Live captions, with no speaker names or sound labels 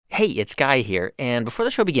Hey, it's Guy here, and before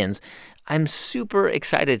the show begins, I'm super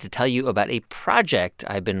excited to tell you about a project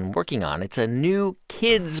I've been working on. It's a new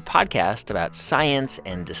kids podcast about science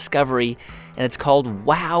and discovery, and it's called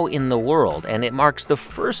Wow in the World, and it marks the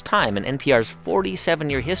first time in NPR's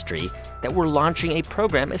 47-year history that we're launching a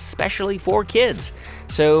program especially for kids.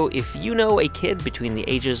 So if you know a kid between the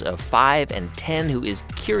ages of 5 and 10 who is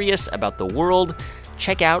curious about the world,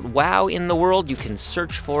 check out Wow in the World. You can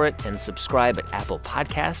search for it and subscribe at Apple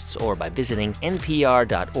Podcasts or by visiting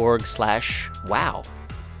npr.org/wow.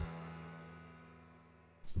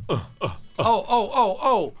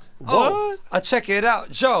 What? Check it out,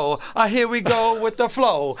 Joe. Here we go with the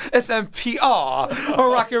flow. It's NPR.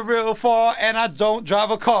 Rockin' real far, and I don't drive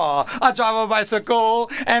a car. I drive a bicycle,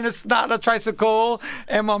 and it's not a tricycle.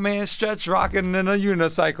 And my man Stretch rockin' in a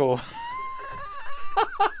unicycle.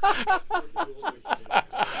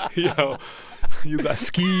 Yo, you got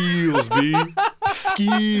skills, B.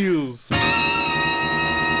 Skills.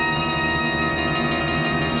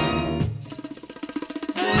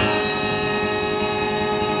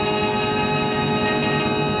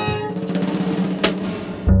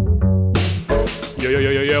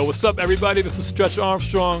 Yo, what's up, everybody? This is Stretch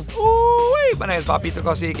Armstrong. Ooh, my name is Bobito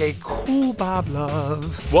Garcia, aka Cool Bob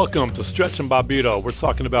Love. Welcome to Stretch and Bobito. We're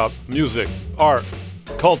talking about music, art,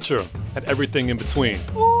 culture, and everything in between.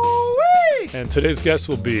 Ooh-wee. And today's guest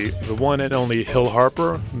will be the one and only Hill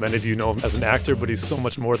Harper. Many of you know him as an actor, but he's so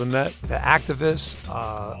much more than that. The activist,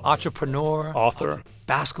 entrepreneur, Author,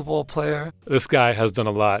 basketball player. This guy has done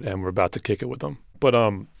a lot, and we're about to kick it with him. But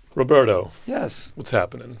Roberto. Yes. What's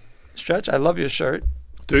happening? Stretch, I love your shirt.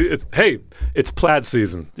 Dude, it's plaid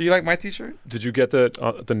season. Do you like my T-shirt? Did you get that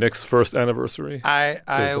at the Knicks' first anniversary? I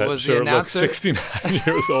was the sure announcer. Looks 69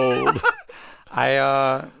 years old.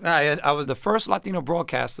 I was the first Latino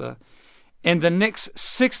broadcaster in the Knicks'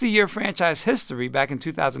 60-year franchise history. Back in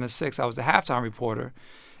 2006, I was the halftime reporter,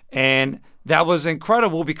 and that was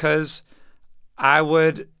incredible because I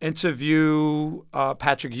would interview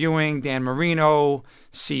Patrick Ewing, Dan Marino,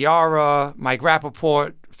 Ciara, Mike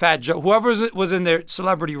Rappaport, Fat Joe, whoever was in their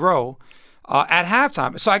celebrity row at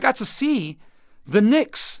halftime. So I got to see the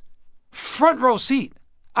Knicks front row seat.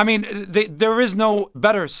 I mean, there is no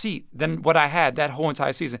better seat than what I had that whole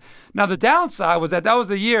entire season. Now, the downside was that was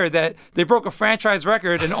the year that they broke a franchise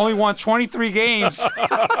record and only won 23 games.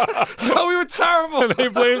 So we were terrible. And they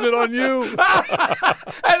blamed it on you. And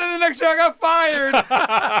then the next year I got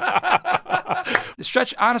fired.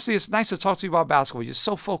 Stretch, honestly, it's nice to talk to you about basketball. You're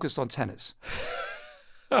so focused on tennis.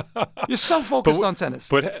 You're so focused on tennis.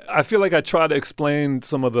 But I feel like I try to explain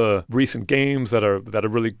some of the recent games that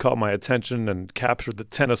have really caught my attention and captured the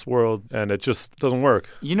tennis world, and it just doesn't work.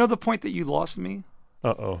 You know the point that you lost me?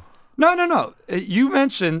 Uh-oh. No. You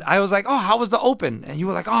mentioned, I was like, oh, how was the Open? And you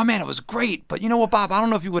were like, oh, man, it was great. But you know what, Bob? I don't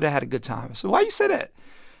know if you would have had a good time. So why you say that?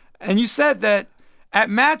 And you said that at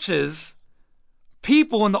matches,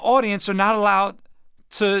 people in the audience are not allowed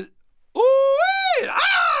to,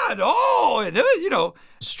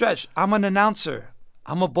 Stretch, I'm an announcer.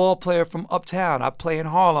 I'm a ball player from uptown. I play in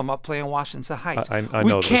Harlem. I play in Washington Heights. I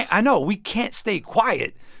know this. I know. We can't stay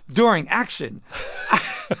quiet during action.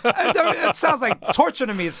 It sounds like torture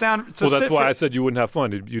to me. That's why I said you wouldn't have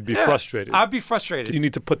fun. You'd be frustrated. I'd be frustrated. You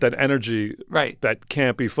need to put that energy that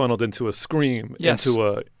can't be funneled into a scream. Yes.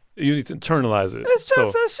 You need to internalize it. It's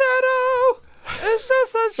just a shadow. It's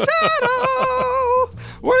just a shadow.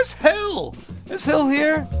 Where's Hill? Is Hill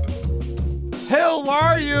here? Hill, where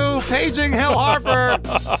are you? Paging Hill Harper.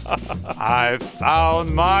 I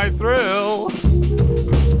found my thrill.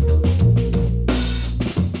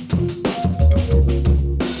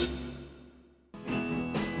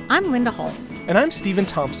 I'm Linda Holmes. And I'm Stephen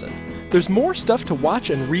Thompson. There's more stuff to watch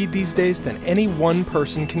and read these days than any one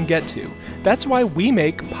person can get to. That's why we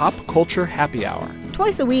make Pop Culture Happy Hour.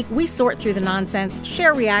 Twice a week, we sort through the nonsense,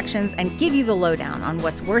 share reactions, and give you the lowdown on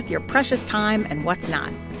what's worth your precious time and what's not.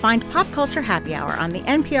 Find Pop Culture Happy Hour on the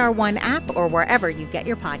NPR One app or wherever you get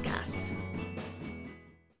your podcasts.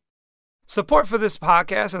 Support for this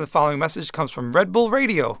podcast and the following message comes from Red Bull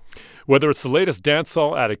Radio. Whether it's the latest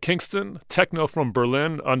dancehall out of Kingston, techno from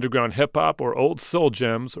Berlin, underground hip-hop, or old soul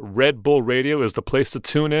gems, Red Bull Radio is the place to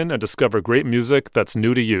tune in and discover great music that's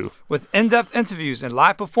new to you. With in-depth interviews and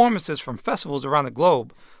live performances from festivals around the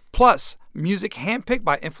globe, plus music handpicked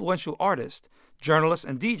by influential artists, journalists,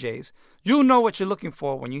 and DJs, you'll know what you're looking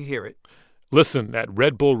for when you hear it. Listen at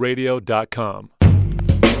redbullradio.com.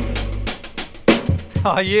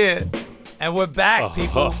 Oh, yeah. And we're back,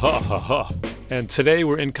 people. And today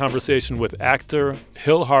we're in conversation with actor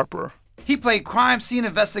Hill Harper. He played crime scene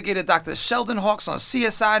investigator Dr. Sheldon Hawkes on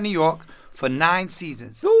CSI New York for 9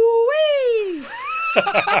 seasons. Ooh-wee!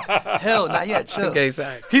 Hill, not yet. Chill. Okay,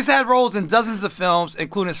 sorry. He's had roles in dozens of films,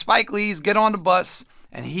 including Spike Lee's Get on the Bus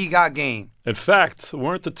and He Got Game. In fact,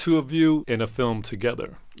 weren't the two of you in a film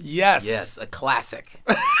together? Yes. Yes, a classic.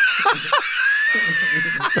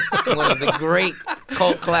 One of the great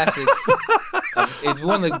cult classics. It's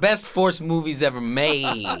one of the best sports movies ever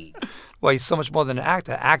made. Well, he's so much more than an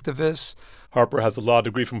actor. Activist, Harper has a law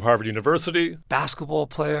degree from Harvard University. basketball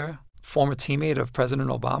player, former teammate of President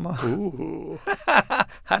Obama. Ooh.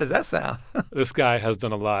 How does that sound? This guy has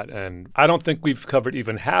done a lot, and I don't think we've covered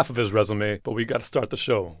even half of his resume, but we got to start the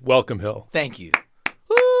show. Welcome, Hill. Thank you.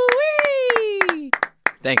 Woo-wee!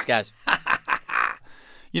 Thanks, guys.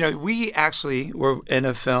 You know, we actually were in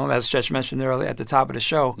a film, as Stretch mentioned earlier at the top of the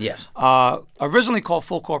show. Yes. Originally called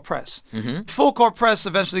Full Court Press. Mm-hmm. Full Court Press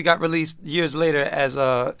eventually got released years later as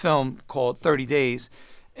a film called 30 Days.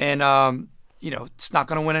 And, you know, it's not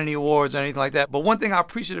going to win any awards or anything like that. But one thing I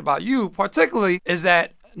appreciate about you particularly is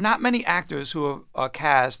that not many actors who are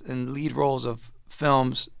cast in lead roles of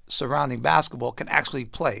films surrounding basketball can actually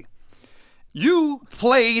play. You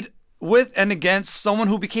played with and against someone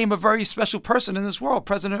who became a very special person in this world,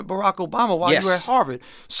 President Barack Obama, while you were at Harvard.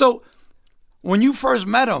 So when you first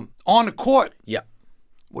met him on the court,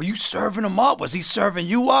 were you serving him up? Was he serving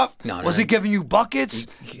you up? No. Was he giving you buckets?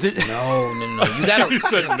 No. You gotta. He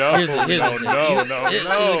said no. Here's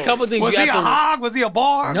a couple things. Was he a hog? Was he a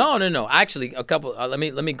bar? No. Actually, a couple. Let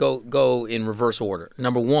me go in reverse order.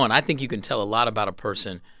 Number one, I think you can tell a lot about a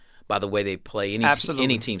person by the way they play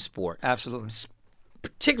any team sport. Absolutely.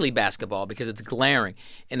 Particularly basketball, because it's glaring.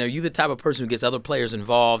 And are you the type of person who gets other players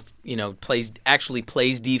involved, you know, plays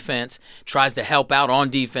defense, tries to help out on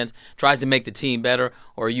defense, tries to make the team better,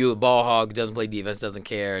 or are you a ball hog who doesn't play defense, doesn't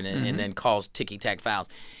care, and then calls ticky-tack fouls?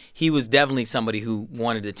 He was definitely somebody who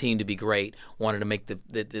wanted the team to be great, wanted to make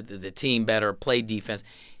the team better, play defense.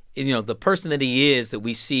 You know, the person that he is that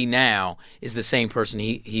we see now is the same person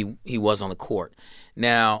he was on the court.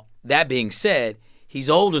 Now, that being said, he's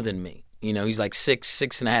older than me. You know, he's like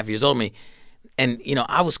 6.5 years older than me. And, you know,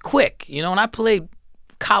 I was quick, you know, and I played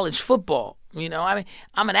college football. You know, I mean,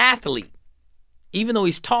 I'm an athlete. Even though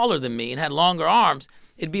he's taller than me and had longer arms,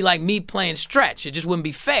 it'd be like me playing stretch. It just wouldn't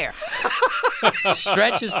be fair.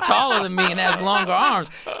 Stretch is taller than me and has longer arms,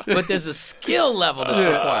 but there's a skill level that's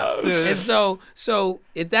required. And so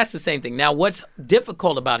that's the same thing. Now, what's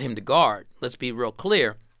difficult about him to guard, let's be real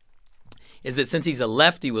clear, is that since he's a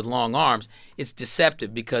lefty with long arms, it's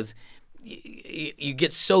deceptive because you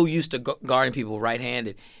get so used to guarding people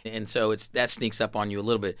right-handed, and so that sneaks up on you a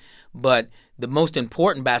little bit. But the most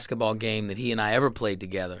important basketball game that he and I ever played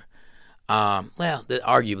together,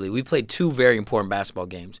 arguably, we played two very important basketball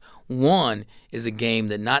games. One is a game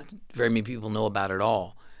that not very many people know about at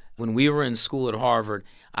all. When we were in school at Harvard,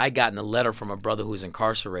 I gotten a letter from a brother who was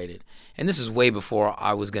incarcerated. And this is way before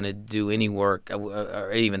I was going to do any work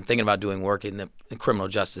or even thinking about doing work in the criminal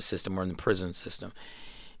justice system or in the prison system.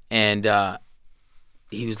 And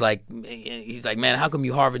he was like, man, how come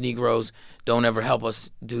you Harvard Negroes don't ever help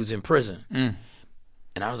us dudes in prison? And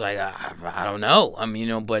I was like, I don't know. I mean, you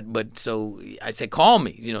know, but so I said, call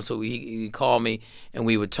me. You know, so he called me and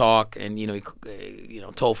we would talk, and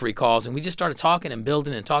toll-free calls, and we just started talking and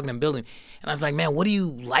building and talking and building. And I was like, man, what do you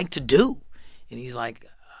like to do? And he's like,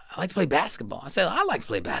 I like to play basketball. I said, I like to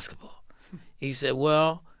play basketball. He said,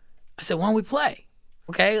 well, I said, why don't we play?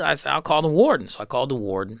 Okay, I said, I'll call the warden. So I called the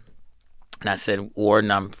warden, and I said,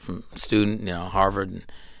 Warden, I'm from student, Harvard, and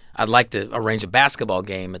I'd like to arrange a basketball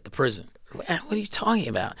game at the prison. What are you talking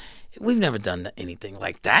about? We've never done anything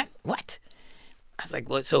like that. What? I was like,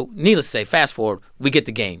 well, so needless to say, fast forward, we get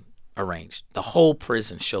the game arranged. The whole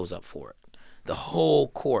prison shows up for it. The whole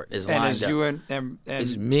court is lined up. And it's you and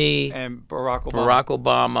it's me and Barack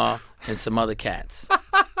Obama, and some other cats.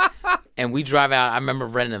 And we drive out. I remember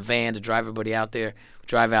renting a van to drive everybody out there.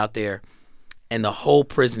 Drive out there, and the whole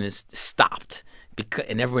prison is stopped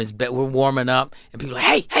and everyone's we're warming up, and people are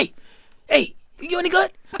like, hey, you any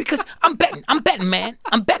good? Because I'm betting, man.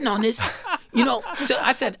 I'm betting on this. So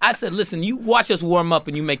I said, listen, you watch us warm up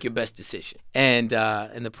and you make your best decision. And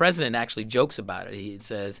the president actually jokes about it. He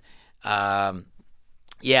says, I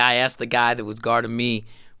asked the guy that was guarding me,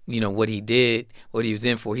 what he did, what he was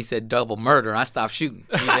in for. He said double murder, and I stopped shooting.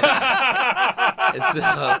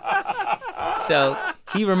 So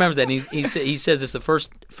he remembers that. And he says it's the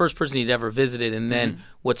first person he'd ever visited. And then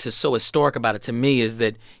what's so historic about it to me is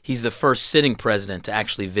that he's the first sitting president to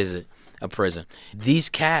actually visit a prison. These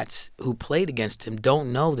cats who played against him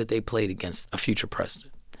don't know that they played against a future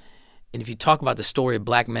president. And if you talk about the story of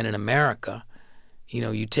black men in America,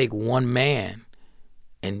 you take one man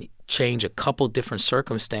and change a couple different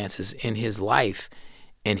circumstances in his life,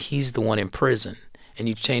 and he's the one in prison. and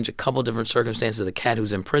you change a couple different circumstances of the cat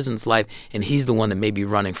who's in prison's life, and he's the one that may be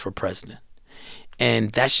running for president.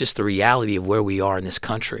 And that's just the reality of where we are in this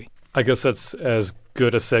country. I guess that's as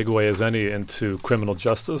good a segue as any into criminal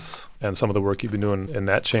justice and some of the work you've been doing in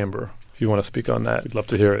that chamber. If you want to speak on that, we'd love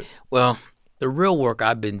to hear it. Well, the real work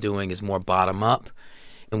I've been doing is more bottom up.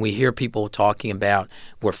 And we hear people talking about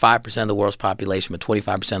we're 5% of the world's population, but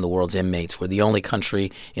 25% of the world's inmates. We're the only country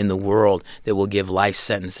in the world that will give life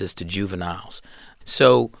sentences to juveniles.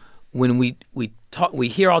 So when we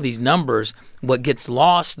hear all these numbers, what gets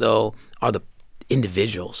lost, though, are the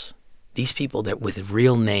individuals. These people that with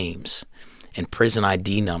real names and prison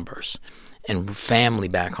ID numbers and family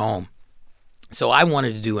back home. So I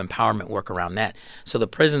wanted to do empowerment work around that. So the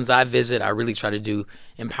prisons I visit, I really try to do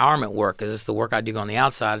empowerment work because it's the work I do on the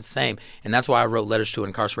outside. It's the same. And that's why I wrote Letters to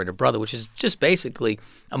an Incarcerated Brother, which is just basically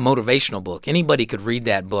a motivational book. Anybody could read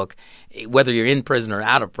that book, whether you're in prison or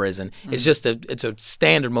out of prison. Mm-hmm. It's a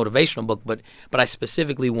standard motivational book, but I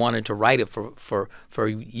specifically wanted to write it for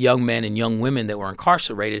young men and young women that were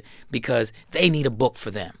incarcerated because they need a book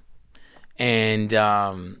for them. And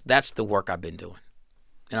that's the work I've been doing,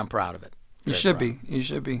 and I'm proud of it. You should be. You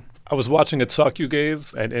should be. I was watching a talk you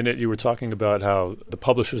gave, and in it you were talking about how the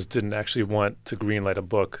publishers didn't actually want to greenlight a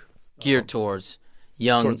book geared towards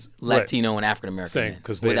young Latino and African American men.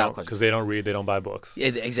 Because they don't read, they don't buy books.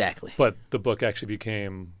 Exactly. But the book actually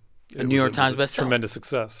became a New York Times bestseller. Tremendous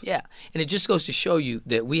success. Yeah. And it just goes to show you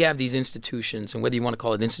that we have these institutions, and whether you want to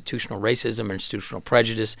call it institutional racism or institutional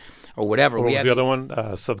prejudice or whatever. What was the other one?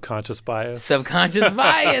 Subconscious bias. Subconscious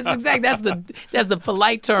bias. Exactly. That's the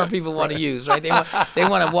polite term people want to use, right? They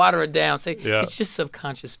want to water it down. Say it's just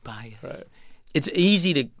subconscious bias. Right. It's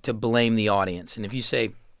easy to blame the audience. And if you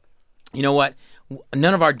say, you know what,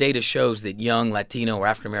 none of our data shows that young Latino or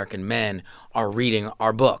African American men are reading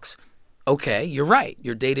our books. Okay, you're right.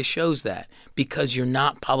 Your data shows that because you're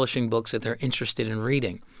not publishing books that they're interested in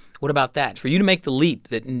reading. What about that? For you to make the leap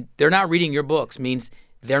that they're not reading your books means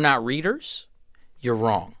they're not readers, you're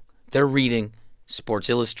wrong. They're reading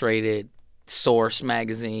Sports Illustrated, Source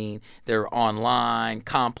magazine, they're online,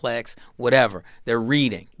 Complex, whatever. They're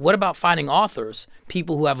reading. What about finding authors,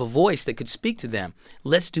 people who have a voice that could speak to them?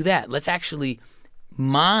 Let's do that. Let's actually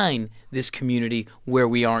mine this community where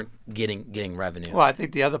we aren't getting revenue. Well, I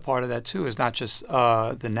think the other part of that too is not just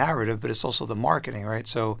the narrative, but it's also the marketing, right?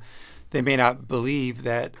 So they may not believe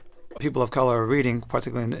that people of color are reading,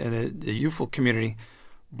 particularly in the youthful community,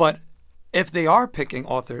 but if they are picking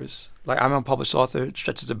authors, like I'm a published author,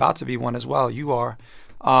 Stretch is about to be one as well, you are,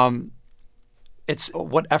 it's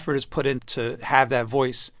what effort is put in to have that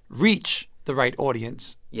voice reach the right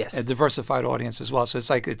audience. Yes. A diversified audience as well. So it's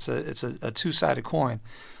like it's a two-sided coin.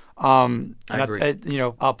 I agree.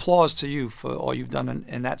 Applause to you for all you've done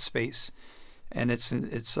in that space, and it's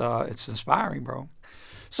inspiring, bro.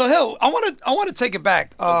 So Hill, I want to take it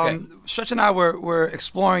back. Okay. Stretch and I were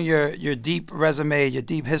exploring your deep resume, your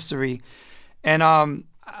deep history, and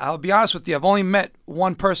I'll be honest with you. I've only met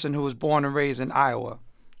one person who was born and raised in Iowa.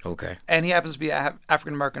 Okay. And he happens to be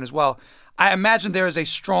African American as well. I imagine there is a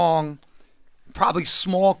strong, probably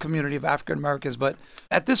small community of African Americans, but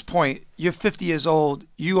at this point, you're 50 years old.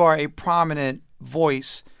 You are a prominent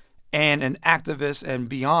voice and an activist and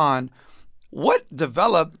beyond. What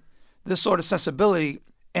developed this sort of sensibility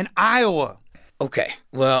in Iowa? Okay.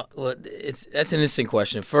 Well, that's an interesting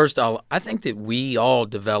question. First, I think that we all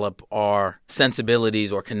develop our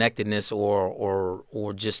sensibilities or connectedness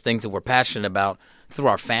or just things that we're passionate about through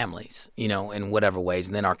our families, in whatever ways,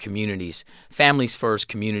 and then our communities. Families first,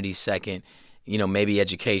 communities second, maybe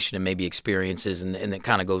education and maybe experiences, and it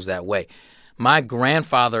kind of goes that way. My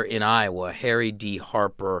grandfather in Iowa, Harry D.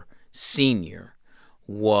 Harper Sr.,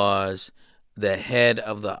 was the head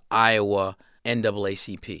of the Iowa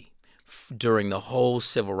NAACP during the whole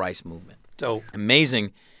civil rights movement. Dope.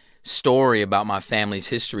 Amazing story about my family's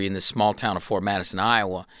history in this small town of Fort Madison,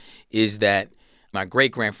 Iowa, is that my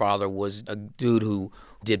great-grandfather was a dude who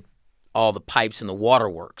did all the pipes and the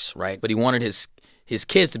waterworks, right? But he wanted his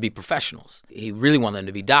kids to be professionals. He really wanted them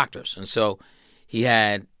to be doctors. And so he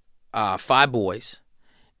had 5 boys,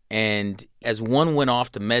 and as one went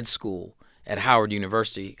off to med school at Howard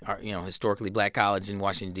University, historically black college in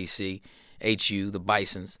Washington, D.C., HU, the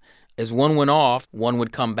Bisons, as one went off, one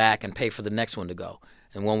would come back and pay for the next one to go.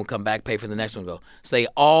 And one would come back, pay for the next one to go. So they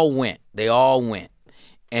all went.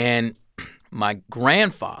 And my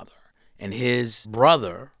grandfather and his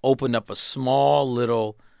brother opened up a small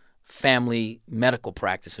little family medical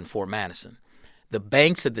practice in Fort Madison. The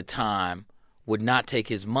banks at the time would not take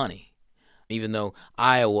his money, even though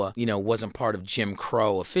Iowa, wasn't part of Jim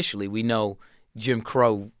Crow officially. We know Jim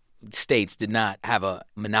Crow states did not have a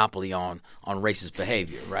monopoly on racist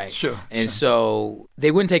behavior, right? Sure. And so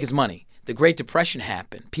they wouldn't take his money. The Great Depression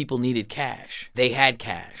happened. People needed cash. They had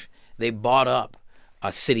cash. They bought up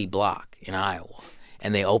a city block in Iowa,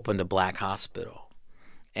 and they opened a black hospital.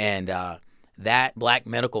 And that black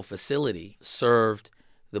medical facility served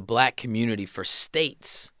the black community for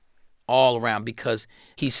states all around, because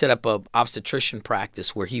he set up a obstetrician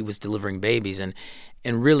practice where he was delivering babies, and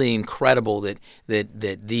really incredible that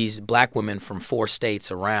these black women from 4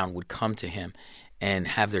 states around would come to him and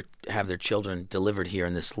have their children delivered here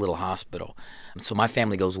in this little hospital. So my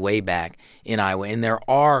family goes way back in Iowa, and there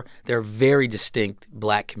are very distinct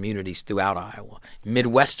black communities throughout Iowa.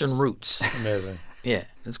 Midwestern roots. Amazing. Yeah,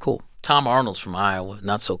 it's cool. Tom Arnold's from Iowa,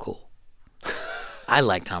 not so cool. I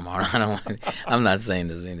like Tom Arnold. I'm not saying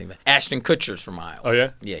this anything, but Ashton Kutcher's from Iowa. Oh,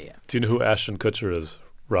 yeah? Yeah, yeah. Do you know who Ashton Kutcher is,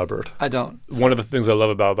 Robert? I don't. One of the things I love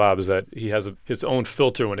about Bob is that he has his own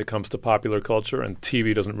filter when it comes to popular culture, and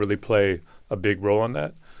TV doesn't really play a big role in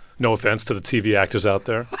that. No offense to the TV actors out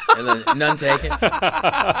there. None taken.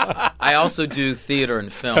 I also do theater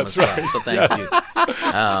and film as well, so thank you.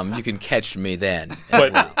 You can catch me then.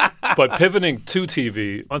 But pivoting to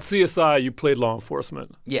TV, on CSI, you played law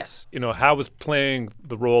enforcement. Yes. You know, how was playing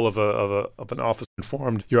the role of an officer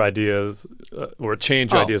informed your ideas or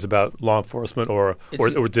changed your ideas about law enforcement, or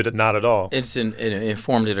did it not at all? It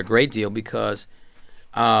informed it a great deal, because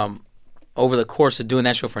over the course of doing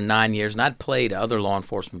that show for 9 years, and I'd played other law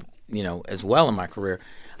enforcement, as well in my career,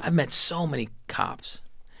 I've met so many cops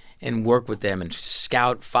and worked with them and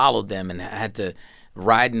followed them, and had to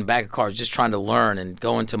ride in the back of cars just trying to learn and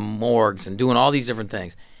go into morgues and doing all these different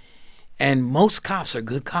things. And most cops are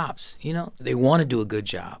good cops. They want to do a good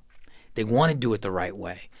job. They want to do it the right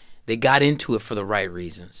way. They got into it for the right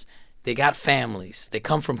reasons. They got families. They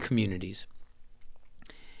come from communities.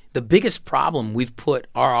 The biggest problem we've put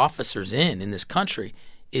our officers in this country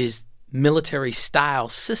is military-style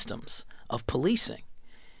systems of policing.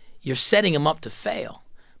 You're setting them up to fail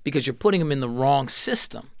because you're putting them in the wrong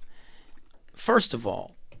system. First of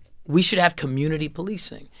all, we should have community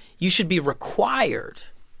policing. You should be required,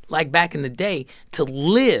 like back in the day, to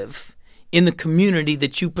live in the community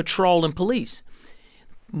that you patrol and police.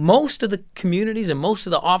 Most of the communities and most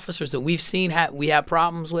of the officers that we've seen we have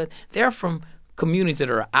problems with, they're from communities that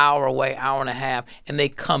are an hour away, hour and a half, and they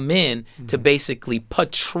come in to basically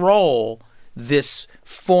patrol this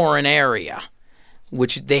foreign area,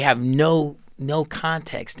 which they have no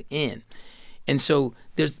context in. And so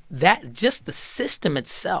there's that, just the system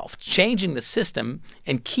itself, changing the system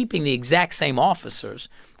and keeping the exact same officers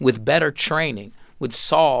with better training would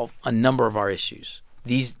solve a number of our issues.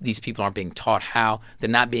 These people aren't being taught how, they're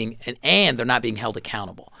not being held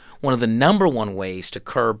accountable. One of the number one ways to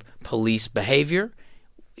curb police behavior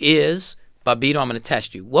is, Babito, I'm going to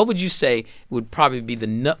test you. What would you say would probably be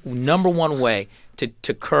the number one way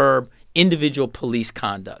to curb individual police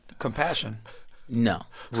conduct? Compassion. No.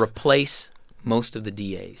 Replace most of the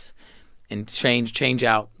DAs and change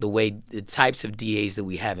out the types of DAs that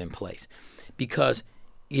we have in place. Because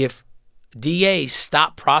if DAs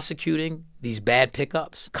stop prosecuting these bad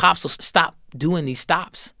pickups, cops will stop doing these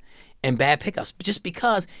stops and bad pickups, just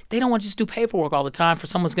because they don't want to just do paperwork all the time for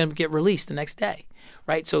someone's going to get released the next day,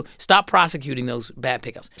 right? So stop prosecuting those bad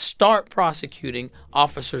pickups. Start prosecuting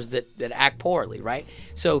officers that act poorly, right?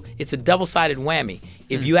 So it's a double-sided whammy.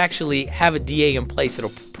 If you actually have a DA in place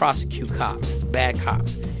that'll prosecute cops, bad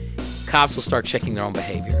cops will start checking their own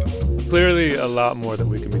behavior. Clearly a lot more that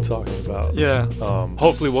we can be talking about. Yeah.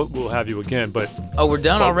 Hopefully we'll have you again, but... Oh, we're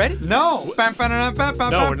done already? No. No,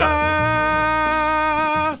 we're not.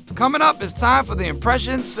 Coming up, it's time for the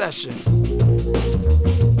impression session.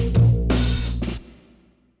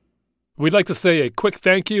 We'd like to say a quick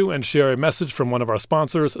thank you and share a message from one of our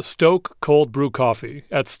sponsors, Stoke Cold Brew Coffee.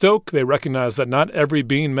 At Stoke, they recognize that not every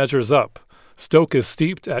bean measures up. Stoke is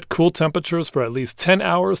steeped at cool temperatures for at least 10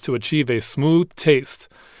 hours to achieve a smooth taste.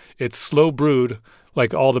 It's slow brewed,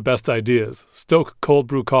 like all the best ideas. Stoke Cold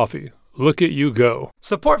Brew Coffee. Look at you go.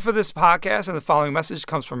 Support for this podcast and the following message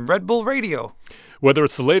comes from Red Bull Radio. Whether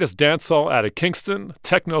it's the latest dancehall out of Kingston,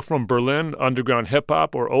 techno from Berlin, underground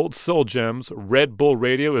hip-hop, or old soul gems, Red Bull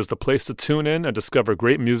Radio is the place to tune in and discover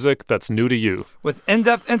great music that's new to you. With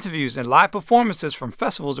in-depth interviews and live performances from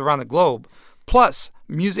festivals around the globe, plus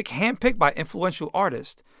music handpicked by influential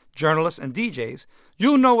artists, journalists, and DJs,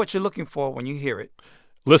 you'll know what you're looking for when you hear it.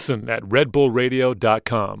 Listen at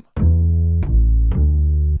redbullradio.com.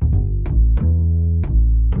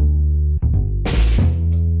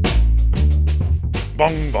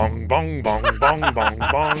 Bong, bong, bong, bong, bong, bong,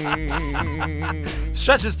 bong.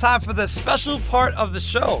 Stretch, it's time for the special part of the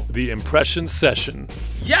show. The impression session.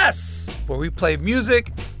 Yes! Where we play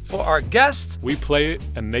music for our guests. We play it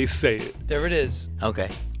and they say it. There it is. Okay.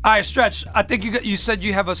 All right, Stretch, I think you said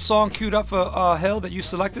you have a song queued up for Hill that you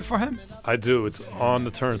selected for him? I do. It's on the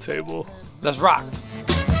turntable. Let's rock.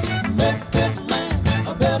 Make this land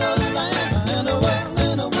a better land and a world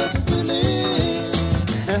in which to live.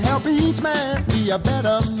 And help each man be a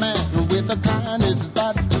better man with the kindness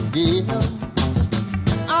that you give.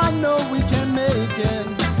 I know we can make it.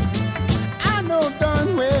 I know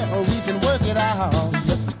darn well we can work it out.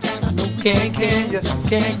 Yes, we can. I know we Can. Yes,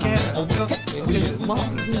 can.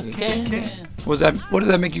 What did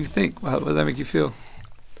that make you think? What did that make you feel?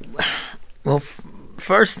 Well,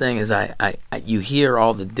 first thing is you hear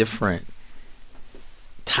all the different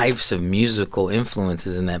types of musical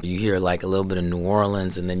influences in that. You hear like a little bit of New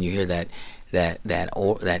Orleans, and then you hear that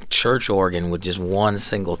church organ with just one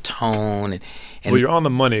single tone. And Well, you're on the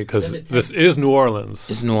money because this is New Orleans.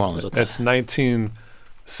 It's New Orleans. Okay. It's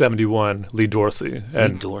 1971, Lee Dorsey.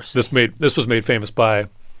 And Dorsey. This was made famous by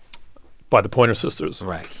the Pointer Sisters.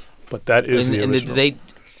 Right. But that is the original.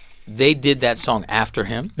 They did that song after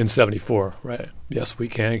him. In 74, right. Yes, we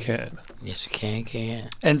can. Yes, you can.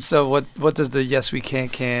 And so what does the Yes We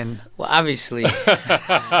Can? Well, obviously.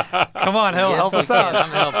 Come on, Hill, help us out.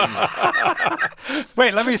 I'm helping you.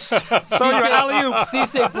 Wait, let me throw your alley-oop. Sí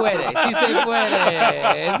se puede. Sí se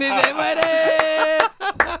puede. Sí se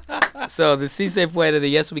puede. So the Sí se puede, the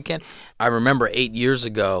Yes We Can. I remember 8 years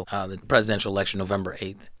ago, the presidential election, November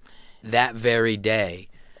 8th. That very day,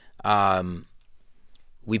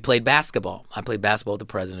 we played basketball. I played basketball with the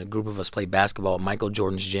president. A group of us played basketball at Michael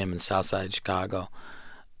Jordan's gym in Southside Chicago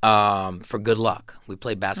for good luck. We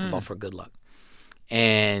played basketball for good luck.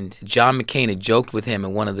 And John McCain had joked with him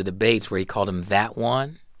in one of the debates where he called him that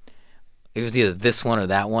one. It was either this one or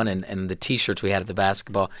that one. And the T-shirts we had at the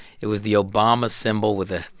basketball, it was the Obama symbol with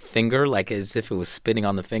a finger, like as if it was spitting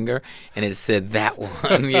on the finger. And it said that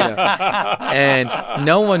one, you know. And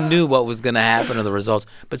no one knew what was going to happen or the results.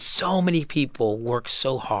 But so many people worked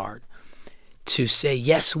so hard to say,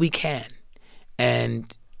 yes, we can.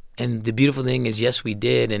 And the beautiful thing is, yes, we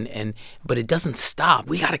did. But it doesn't stop.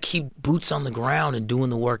 We got to keep boots on the ground and doing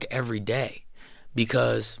the work every day,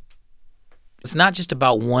 because it's not just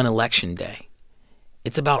about one election day.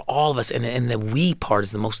 It's about all of us, and the we part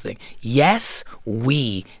is the most thing. Yes,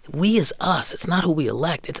 we is us. It's not who we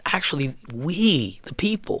elect. It's actually we, the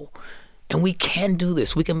people, and we can do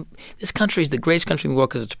this. We can. This country is the greatest country in the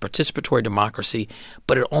world because it's a participatory democracy,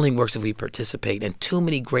 but it only works if we participate. And too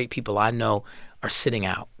many great people I know are sitting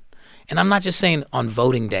out. And I'm not just saying on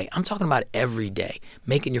voting day. I'm talking about every day,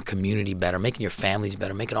 making your community better, making your families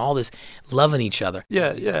better, making all this, loving each other.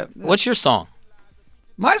 Yeah. What's your song?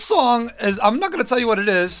 My song is, I'm not going to tell you what it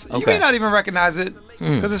is. You Okay. may not even recognize it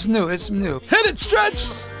because it's new. Hit it, Stretch.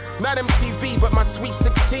 Not MTV, but my sweet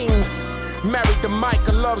 16s. Married the mic,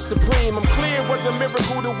 a love supreme. I'm clear it was a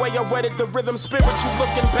miracle the way I wedded the rhythm. Spiritual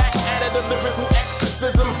looking back at it, a lyrical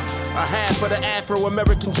exorcism. I had for the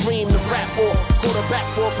Afro-American dream, the rap or quarterback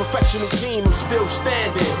for a professional team. I'm still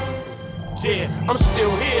standing. Yeah, I'm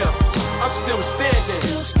still here. I'm still standing.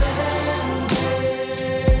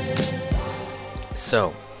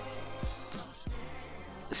 So,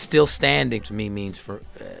 still standing to me means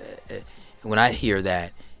when I hear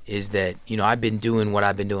that is that, you know, I've been doing what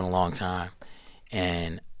I've been doing a long time,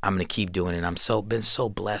 and I'm going to keep doing it. Been so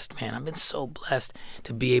blessed, man. I've been so blessed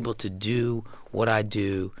to be able to do what I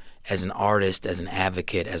do as an artist, as an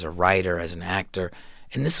advocate, as a writer, as an actor.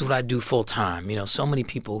 And this is what I do full time. You know, so many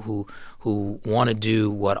people who want to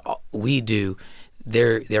do what we do,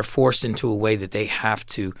 they're forced into a way that they have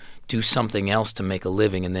to do something else to make a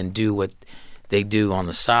living, and then do what they do on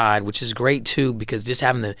the side, which is great too, because just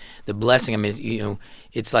having the blessing, I mean, you know,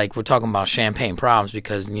 it's like we're talking about champagne problems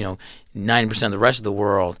because, you know, 90% of the rest of the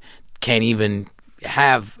world can't even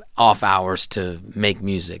have off hours to make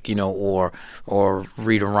music, you know, or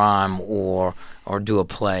read a rhyme or do a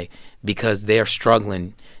play, because they're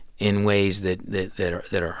struggling in ways that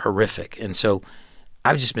are horrific. And so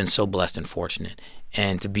I've just been so blessed and fortunate,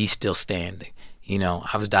 and to be still standing. You know,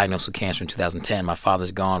 I was diagnosed with cancer in 2010. My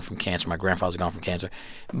father's gone from cancer. My grandfather's gone from cancer.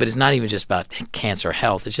 But it's not even just about cancer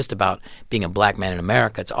health. It's just about being a black man in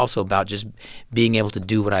America. It's also about just being able to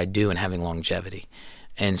do what I do and having longevity.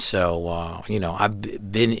 And so, you know, I've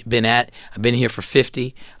been here for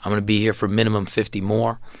 50. I'm going to be here for minimum 50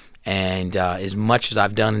 more. And as much as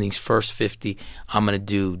I've done in these first 50, I'm going to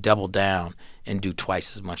do double down and do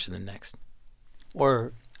twice as much in the next.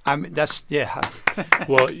 Word. I mean, that's, yeah.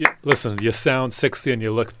 Well, listen, you sound 60 and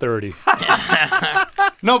you look 30.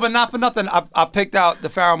 No, but not for nothing. I picked out the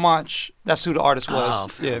Pharoah Monch. That's who the artist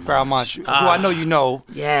was. Pharoah Monch, who I know you know.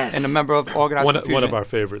 Yes. And a member of Organized Confusion. One of our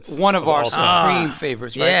favorites. One of our all time. supreme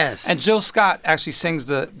favorites, right? Yes. And Jill Scott actually sings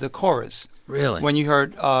the chorus. Really? When you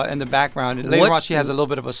heard in the background. And later on, she has a little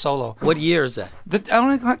bit of a solo. What year is that? That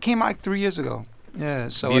only came out like 3 years ago. Yeah,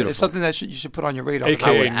 so Beautiful. it's something that you should put on your radar.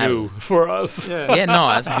 AKA new for us. Yeah, no,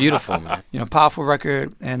 that's beautiful, man. You know, powerful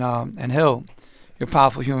record, and Hill, you're a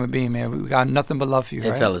powerful human being, man. We got nothing but love for you, Hey,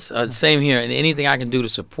 right? fellas, same here. And anything I can do to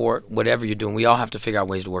support whatever you're doing, we all have to figure out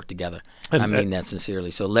ways to work together. I mean that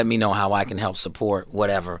sincerely. So let me know how I can help support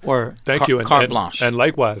whatever. Or Thank you. Carte blanche. And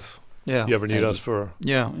likewise, yeah, you ever need Thank us for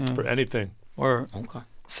anything. or Okay.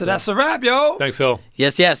 so that's a wrap, yo. Thanks, Hill.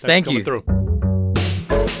 Yes, Thanks thank for you. coming through.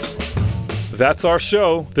 That's our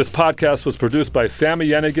show. This podcast was produced by Sammy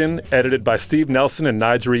Yenigan, edited by Steve Nelson and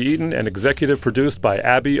Nigel Eaton, and executive produced by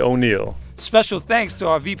Abby O'Neill. Special thanks to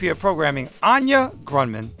our VP of Programming, Anya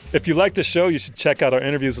Grunman. If you like the show, you should check out our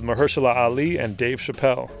interviews with Mahershala Ali and Dave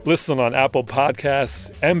Chappelle. Listen on Apple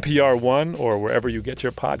Podcasts, NPR One, or wherever you get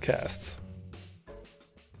your podcasts.